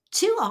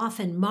Too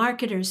often,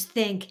 marketers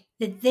think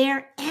that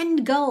their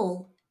end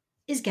goal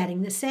is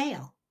getting the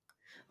sale.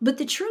 But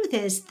the truth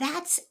is,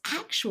 that's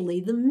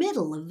actually the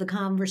middle of the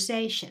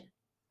conversation.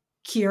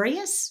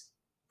 Curious?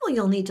 Well,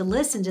 you'll need to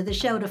listen to the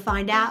show to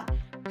find out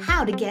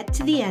how to get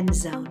to the end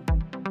zone.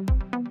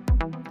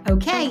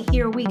 Okay,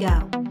 here we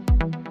go.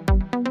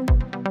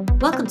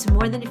 Welcome to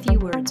More Than a Few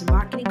Words, a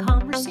marketing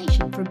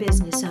conversation for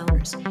business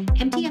owners.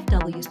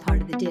 MTFW is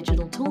part of the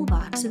Digital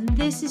Toolbox, and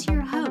this is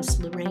your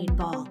host, Lorraine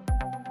Ball.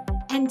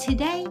 And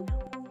today,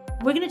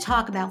 we're going to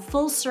talk about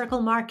full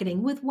circle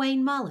marketing with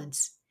Wayne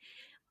Mullins.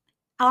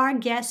 Our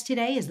guest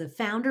today is the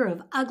founder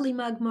of Ugly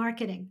Mug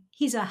Marketing.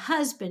 He's a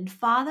husband,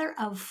 father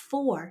of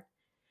 4,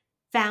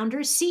 founder,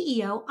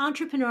 CEO,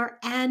 entrepreneur,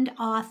 and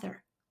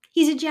author.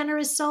 He's a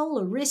generous soul,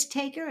 a risk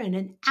taker, and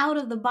an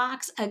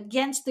out-of-the-box,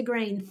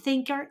 against-the-grain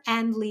thinker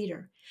and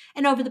leader.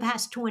 And over the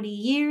past 20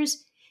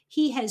 years,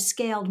 he has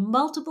scaled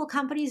multiple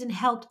companies and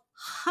helped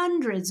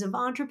hundreds of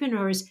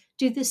entrepreneurs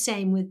do the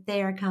same with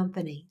their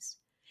companies.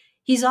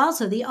 He's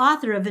also the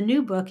author of a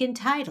new book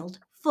entitled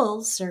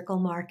Full Circle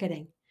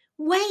Marketing.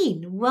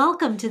 Wayne,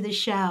 welcome to the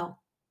show.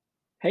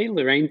 Hey,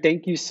 Lorraine,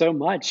 thank you so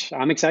much.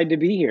 I'm excited to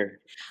be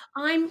here.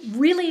 I'm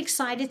really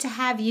excited to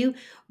have you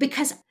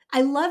because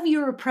I love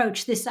your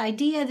approach, this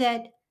idea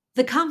that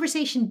the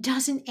conversation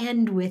doesn't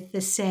end with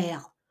the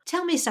sale.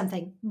 Tell me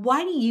something.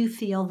 Why do you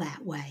feel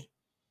that way?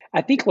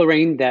 I think,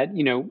 Lorraine, that,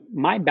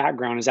 my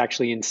background is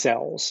actually in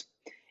sales.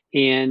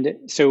 And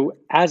so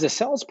as a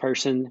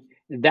salesperson,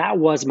 that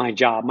was my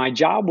job. My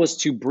job was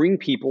to bring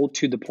people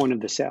to the point of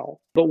the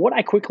sale. But what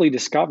I quickly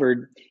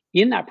discovered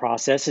in that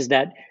process is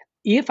that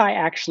if I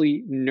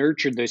actually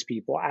nurtured those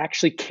people,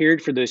 actually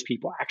cared for those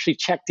people, actually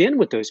checked in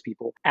with those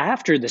people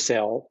after the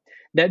sale,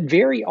 that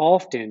very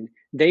often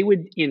they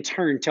would in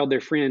turn tell their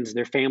friends,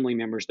 their family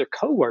members, their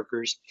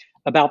coworkers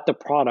about the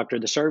product or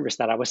the service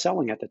that I was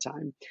selling at the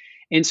time.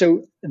 And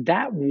so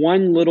that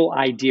one little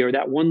idea or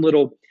that one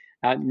little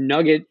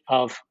nugget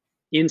of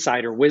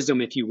insight or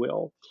wisdom, if you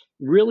will,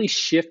 really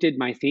shifted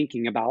my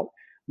thinking about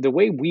the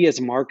way we as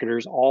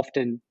marketers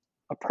often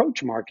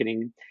approach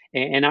marketing.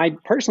 And I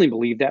personally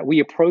believe that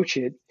we approach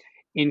it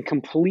in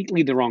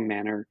completely the wrong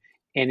manner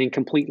and in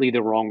completely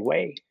the wrong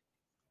way.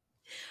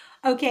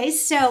 Okay,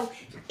 so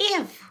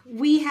if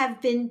we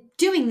have been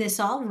doing this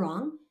all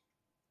wrong,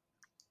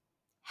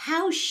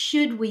 how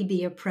should we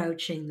be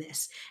approaching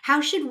this?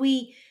 How should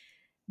we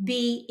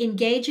be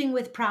engaging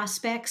with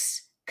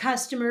prospects,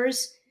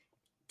 customers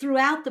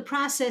throughout the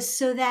process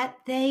so that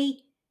they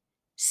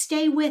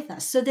stay with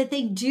us, so that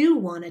they do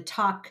want to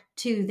talk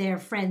to their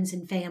friends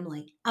and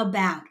family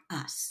about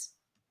us?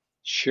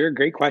 Sure,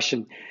 great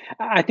question.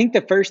 I think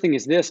the first thing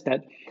is this,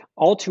 that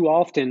all too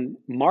often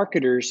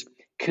marketers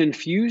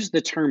confuse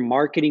the term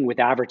marketing with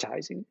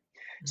advertising.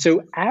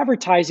 So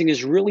advertising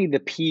is really the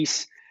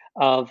piece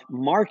of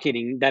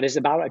marketing that is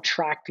about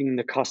attracting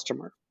the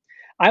customer.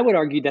 I would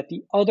argue that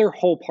the other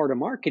whole part of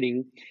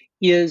marketing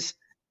is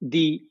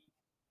the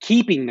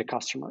keeping the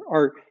customer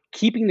or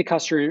keeping the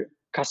customer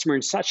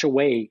in such a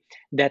way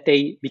that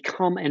they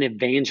become an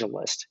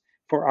evangelist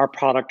for our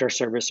product or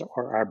service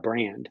or our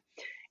brand.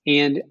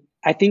 And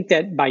I think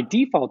that by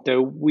default,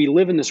 though, we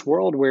live in this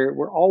world where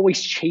we're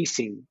always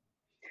chasing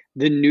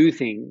the new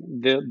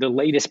thing, the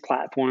latest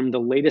platform, the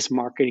latest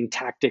marketing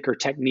tactic or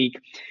technique.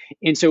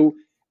 And so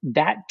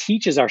that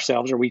teaches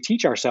ourselves, or we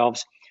teach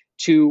ourselves,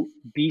 to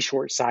be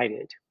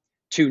short-sighted,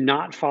 to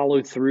not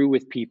follow through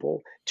with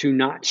people, to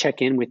not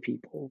check in with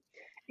people.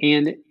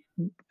 And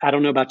I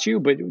don't know about you,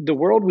 but the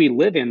world we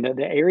live in,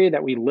 the area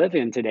that we live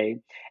in today,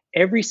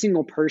 every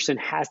single person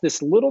has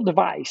this little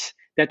device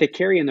that they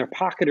carry in their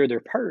pocket or their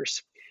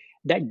purse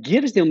that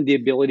gives them the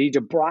ability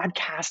to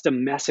broadcast a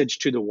message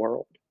to the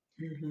world.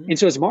 And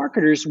so as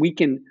marketers, we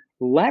can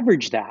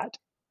leverage that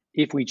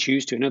if we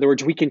choose to. In other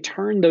words, we can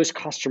turn those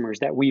customers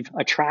that we've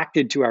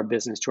attracted to our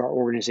business, to our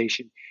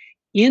organization,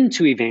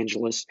 into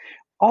evangelists,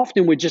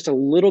 often with just a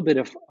little bit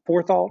of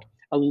forethought,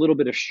 a little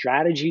bit of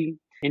strategy,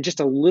 and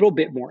just a little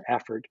bit more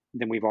effort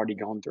than we've already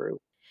gone through.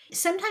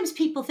 Sometimes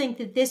people think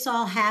that this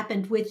all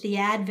happened with the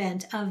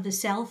advent of the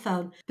cell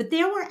phone, but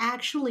there were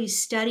actually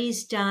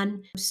studies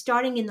done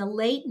starting in the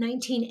late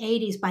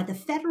 1980s by the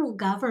federal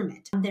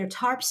government, their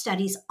TARP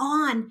studies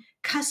on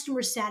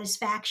customer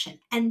satisfaction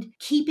and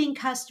keeping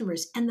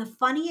customers. And the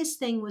funniest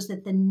thing was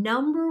that the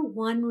number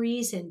one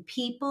reason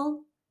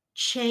people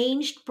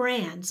changed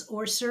brands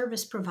or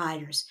service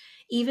providers,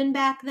 even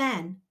back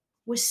then,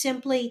 was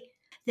simply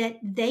that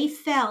they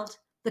felt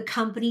the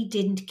company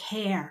didn't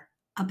care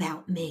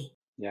about me.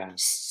 Yeah.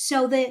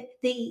 So the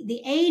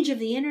age of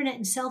the internet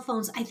and cell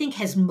phones, I think,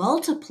 has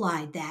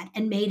multiplied that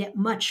and made it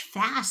much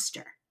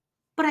faster.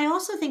 But I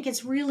also think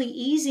it's really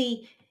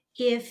easy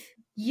if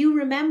you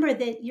remember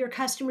that your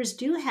customers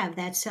do have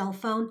that cell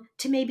phone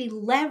to maybe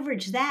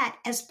leverage that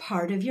as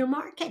part of your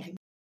marketing.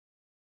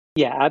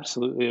 Yeah,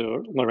 absolutely,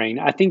 Lorraine.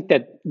 I think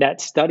that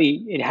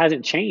study, it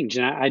hasn't changed.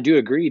 And I do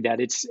agree that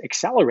it's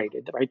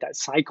accelerated, right? That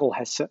cycle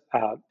has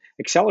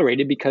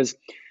accelerated because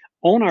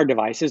on our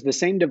devices, the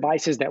same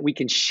devices that we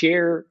can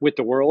share with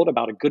the world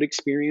about a good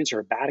experience or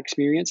a bad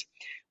experience,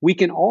 We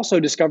can also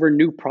discover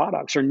new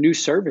products or new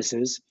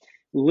services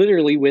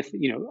literally with,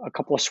 a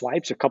couple of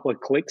swipes, a couple of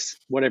clicks,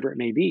 whatever it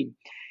may be.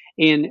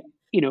 And,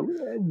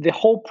 the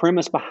whole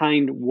premise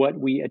behind what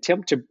we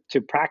attempt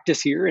to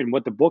practice here and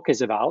what the book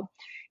is about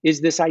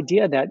is this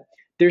idea that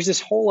there's this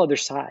whole other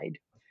side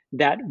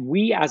that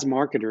we as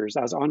marketers,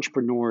 as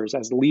entrepreneurs,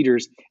 as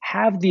leaders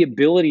have the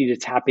ability to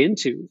tap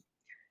into.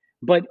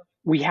 But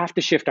we have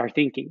to shift our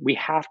thinking. We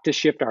have to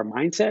shift our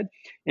mindset,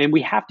 and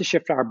we have to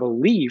shift our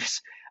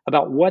beliefs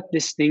about what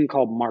this thing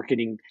called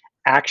marketing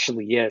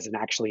actually is and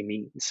actually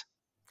means.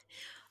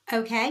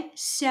 Okay,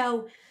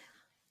 so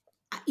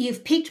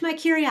you've piqued my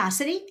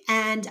curiosity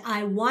and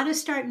I want to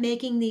start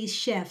making these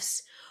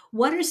shifts.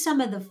 What are some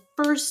of the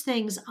first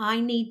things I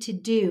need to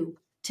do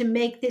to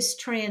make this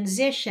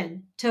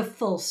transition to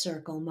full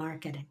circle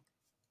marketing?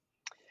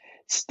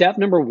 Step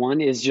number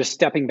one is just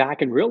stepping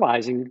back and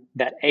realizing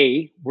that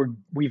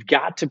we've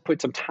got to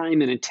put some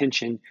time and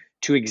attention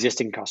to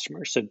existing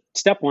customers. So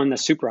step one,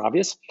 that's super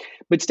obvious.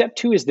 But step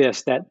two is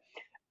this, that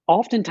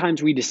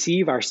oftentimes we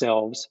deceive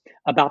ourselves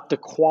about the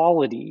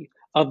quality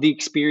of the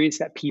experience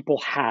that people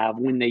have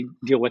when they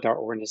deal with our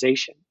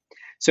organization.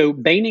 So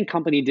Bain and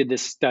Company did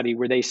this study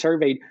where they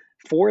surveyed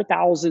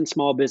 4,000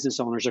 small business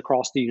owners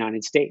across the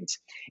United States.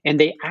 And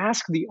they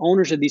asked the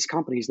owners of these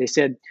companies, they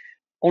said,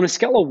 on a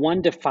scale of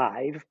 1 to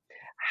 5,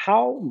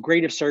 how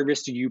great of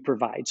service do you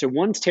provide? So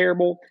 1's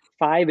terrible,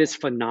 5 is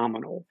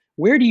phenomenal.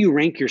 Where do you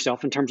rank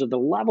yourself in terms of the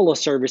level of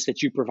service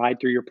that you provide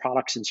through your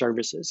products and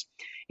services?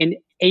 And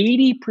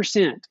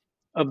 80%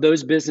 of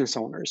those business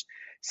owners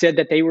said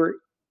that they were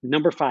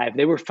number 5,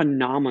 they were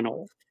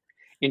phenomenal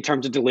in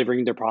terms of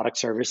delivering their product,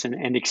 service,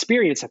 and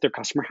experience that their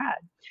customer had.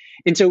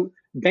 And so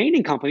Bain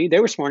and Company, they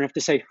were smart enough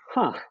to say,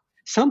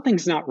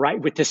 something's not right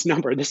with this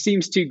number. This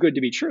seems too good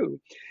to be true.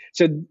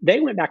 So they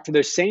went back to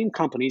those same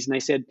companies and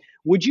they said,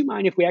 would you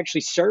mind if we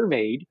actually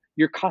surveyed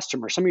your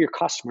customers, some of your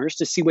customers,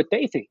 to see what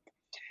they think?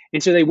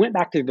 And so they went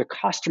back to the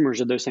customers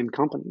of those same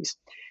companies.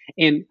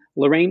 And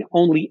Lorraine,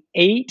 only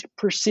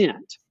 8%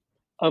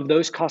 of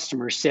those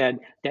customers said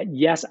that,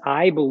 yes,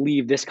 I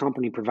believe this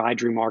company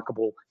provides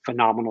remarkable,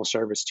 phenomenal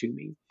service to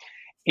me.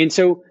 And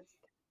so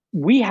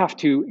we have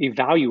to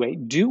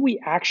evaluate, do we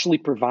actually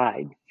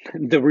provide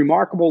the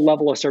remarkable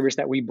level of service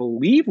that we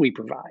believe we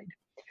provide?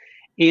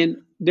 And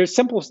there's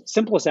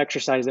simplest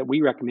exercise that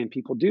we recommend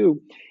people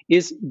do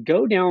is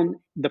go down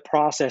the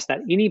process that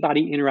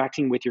anybody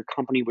interacting with your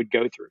company would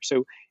go through.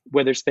 So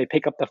whether it's they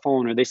pick up the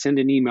phone or they send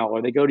an email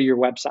or they go to your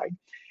website,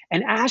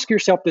 and ask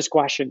yourself this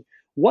question: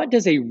 what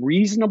does a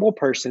reasonable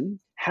person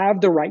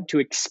have the right to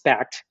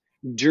expect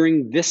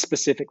during this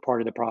specific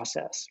part of the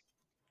process?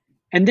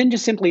 And then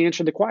just simply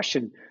answer the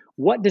question,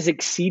 what does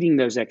exceeding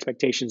those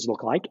expectations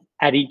look like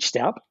at each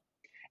step?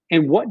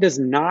 And what does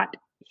not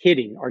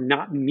hitting or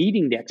not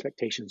meeting the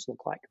expectations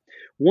look like?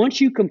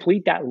 Once you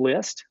complete that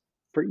list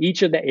for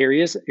each of the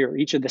areas or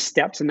each of the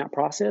steps in that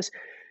process,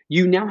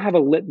 you now have a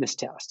litmus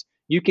test.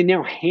 You can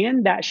now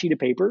hand that sheet of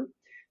paper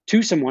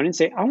to someone and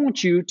say, I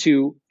want you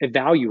to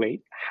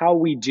evaluate how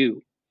we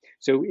do.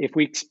 So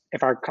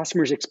if our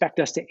customers expect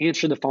us to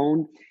answer the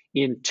phone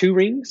in 2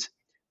 rings,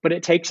 but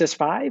it takes us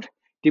 5,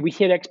 did we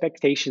hit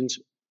expectations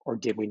or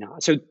did we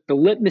not? So the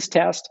litmus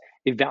test,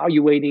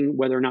 evaluating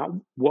whether or not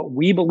what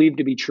we believe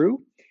to be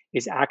true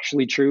is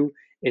actually true,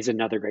 is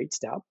another great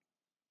step.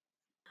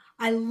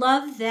 I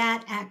love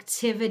that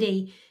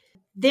activity.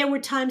 There were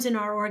times in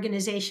our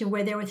organization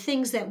where there were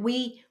things that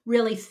we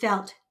really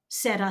felt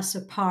set us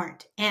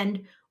apart,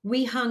 and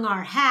we hung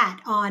our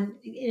hat on,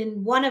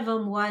 and one of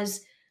them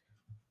was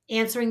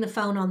answering the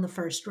phone on the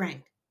first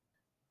ring.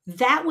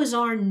 That was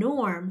our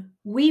norm.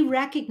 We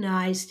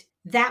recognized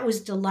that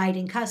was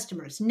delighting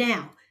customers.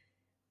 Now,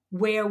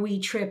 where we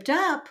tripped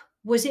up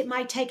was it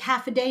might take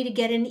half a day to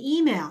get an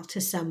email to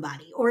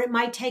somebody, or it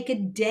might take a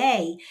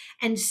day.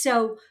 And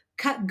so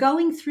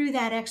going through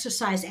that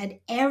exercise at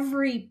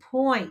every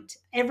point,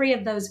 every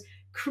of those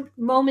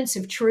moments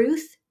of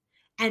truth,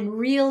 and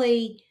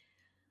really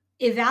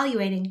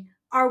evaluating,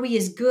 are we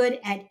as good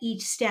at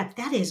each step?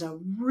 That is a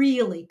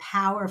really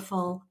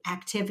powerful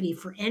activity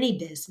for any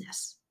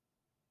business.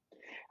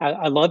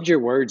 I loved your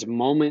words,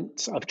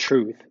 moments of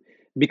truth,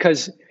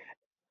 because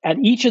at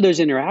each of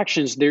those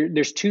interactions,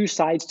 there's 2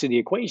 sides to the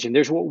equation.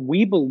 There's what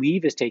we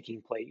believe is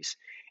taking place.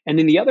 And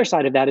then the other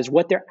side of that is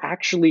what they're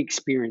actually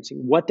experiencing,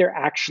 what they're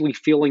actually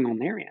feeling on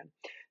their end.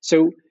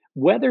 So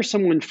whether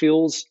someone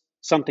feels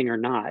something or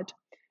not,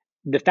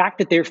 the fact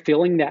that they're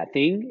feeling that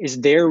thing is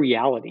their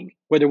reality,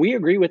 whether we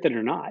agree with it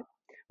or not,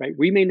 right?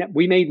 We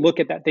may look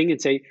at that thing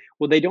and say,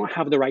 well, they don't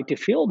have the right to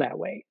feel that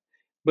way.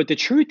 But the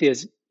truth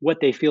is, what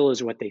they feel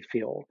is what they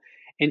feel.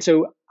 And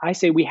so I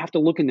say we have to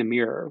look in the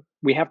mirror.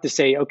 We have to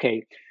say,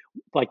 okay,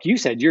 like you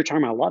said, your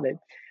term, I love it.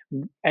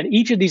 At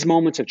each of these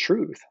moments of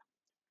truth,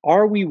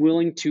 are we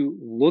willing to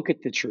look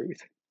at the truth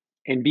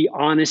and be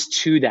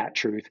honest to that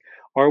truth?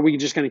 Or are we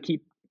just going to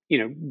keep,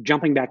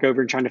 jumping back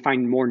over and trying to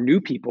find more new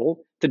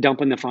people to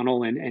dump in the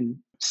funnel and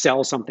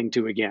sell something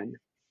to again?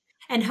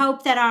 And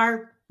hope that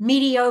our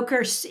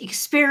mediocre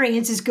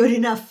experience is good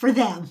enough for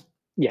them.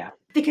 Yeah.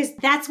 Because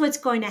that's what's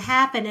going to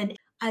happen. And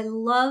I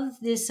love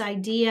this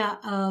idea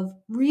of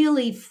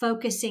really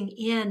focusing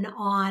in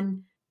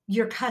on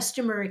your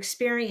customer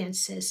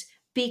experiences,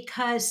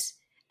 because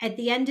at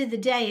the end of the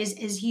day,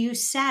 as you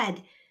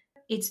said,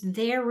 it's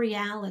their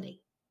reality.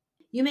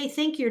 You may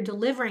think you're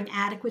delivering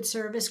adequate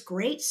service,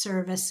 great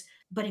service,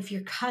 but if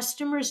your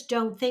customers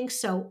don't think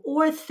so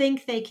or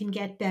think they can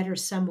get better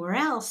somewhere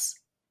else,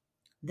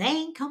 they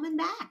ain't coming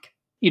back.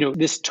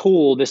 This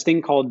tool, this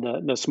thing called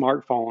the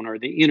smartphone or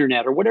the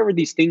internet or whatever,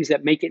 these things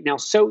that make it now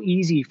so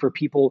easy for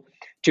people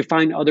to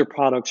find other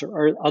products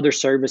or other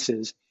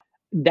services,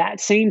 that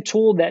same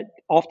tool that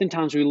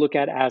oftentimes we look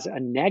at as a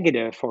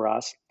negative for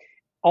us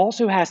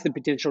also has the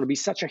potential to be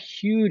such a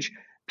huge,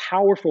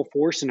 powerful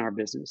force in our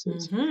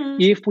businesses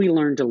if we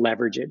learn to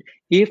leverage it,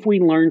 if we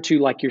learn to,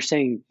 like you're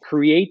saying,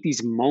 create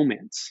these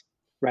moments,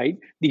 right?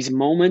 These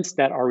moments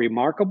that are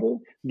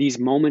remarkable, these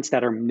moments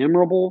that are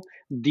memorable,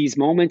 these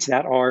moments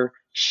that are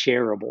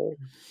shareable.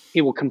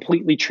 It will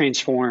completely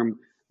transform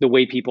the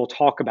way people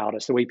talk about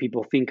us, the way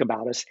people think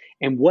about us,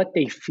 and what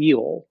they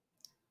feel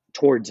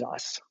towards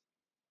us.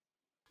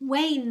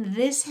 Wayne,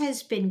 this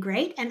has been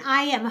great, and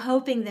I am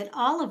hoping that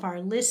all of our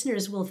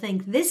listeners will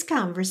think this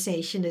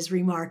conversation is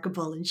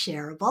remarkable and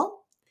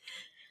shareable.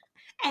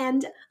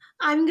 And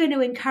I'm going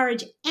to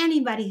encourage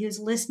anybody who's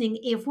listening,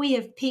 if we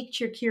have piqued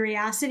your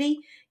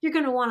curiosity, you're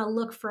going to want to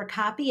look for a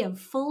copy of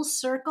Full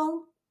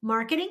Circle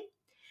Marketing,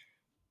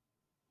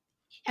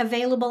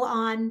 available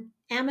on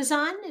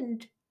Amazon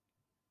and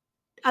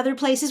other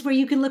places where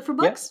you can look for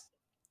books.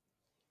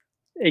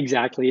 Yep.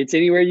 Exactly. It's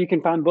anywhere you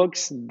can find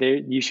books,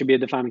 you should be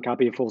able to find a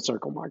copy of Full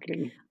Circle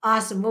Marketing.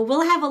 Awesome. Well,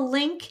 we'll have a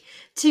link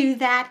to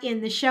that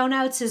in the show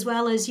notes, as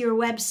well as your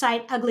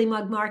website, Ugly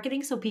Mug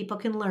Marketing, so people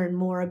can learn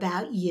more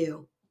about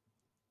you.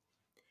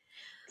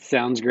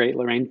 Sounds great,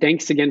 Lorraine.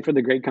 Thanks again for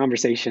the great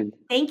conversation.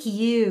 Thank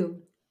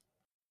you.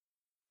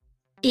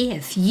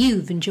 If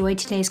you've enjoyed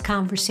today's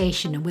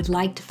conversation and would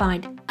like to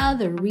find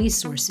other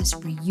resources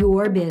for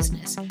your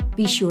business,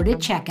 be sure to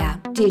check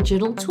out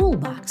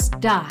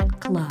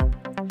digitaltoolbox.club.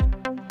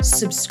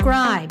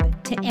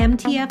 Subscribe to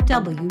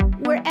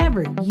MTFW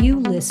wherever you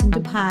listen to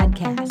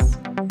podcasts.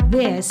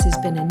 This has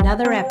been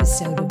another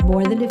episode of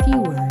More Than a Few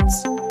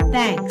Words.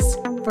 Thanks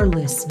for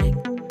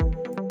listening.